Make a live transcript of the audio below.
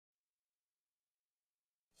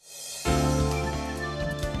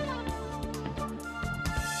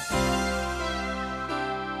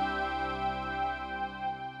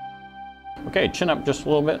Okay, chin up just a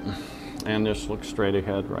little bit, and just look straight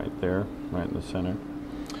ahead right there, right in the center.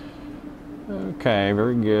 Okay,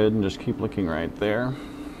 very good, and just keep looking right there.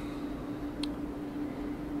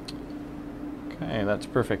 Okay, that's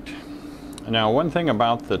perfect. Now, one thing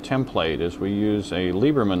about the template is we use a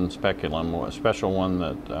Lieberman speculum, a special one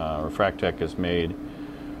that Refractech has made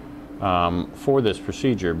for this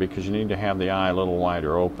procedure, because you need to have the eye a little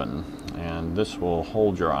wider open, and this will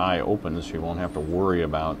hold your eye open so you won't have to worry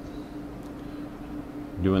about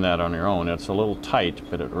doing that on your own. It's a little tight,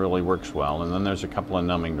 but it really works well. And then there's a couple of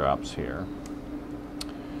numbing drops here.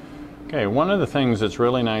 Okay, one of the things that's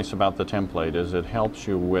really nice about the template is it helps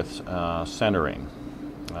you with centering.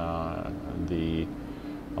 A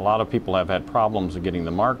lot of people have had problems of getting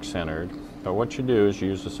the mark centered, but what you do is you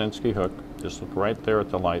use the Sinskey hook. Just look right there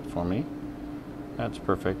at the light for me. That's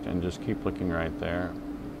perfect, and just keep looking right there.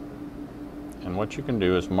 And what you can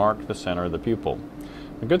do is mark the center of the pupil.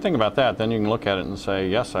 The good thing about that, then you can look at it and say,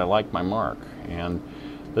 yes, I like my mark. And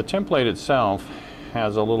the template itself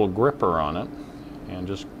has a little gripper on it, and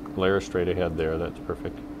just glare straight ahead there. That's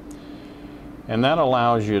perfect. And that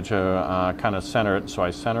allows you to kind of center it. So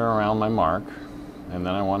I center around my mark, and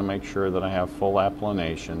then I want to make sure that I have full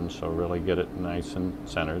applanation, so really get it nice and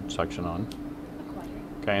centered, suction on.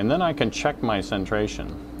 Okay, and then I can check my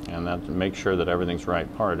centration, and that to make sure that everything's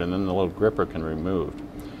right part, and then the little gripper can be removed.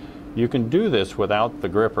 You can do this without the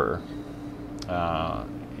gripper, but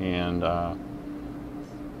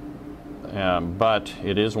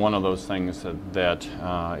it is one of those things that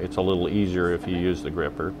it's a little easier if you use the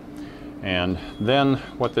gripper. And then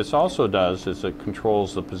what this also does is it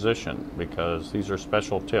controls the position, because these are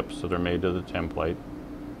special tips that are made to the template.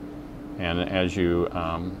 And as you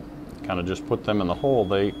kind of just put them in the hole,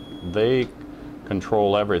 they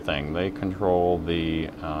control everything. They control the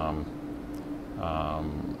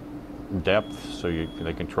depth, so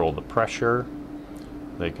they control the pressure,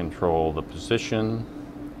 they control the position.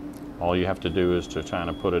 All you have to do is to try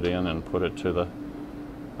to put it in and put it to the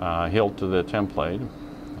hilt of the template,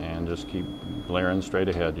 and just keep glaring straight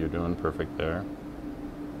ahead. You're doing perfect there.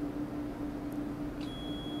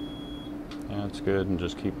 That's good, and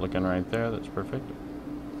just keep looking right there. That's perfect.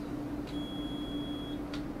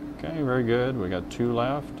 Okay, very good. We got 2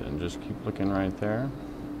 left, and just keep looking right there.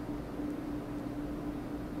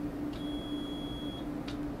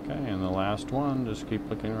 Okay, and the last one, just keep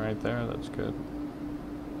looking right there. That's good.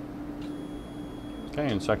 Okay,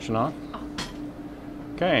 and section off.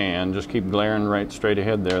 Okay, and just keep glaring right straight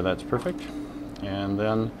ahead there. That's perfect. And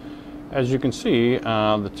then, as you can see,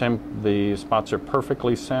 the spots are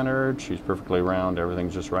perfectly centered. She's perfectly round.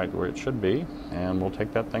 Everything's just right where it should be. And we'll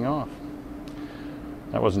take that thing off.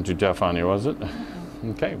 That wasn't too tough on you, was it?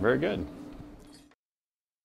 Okay, very good.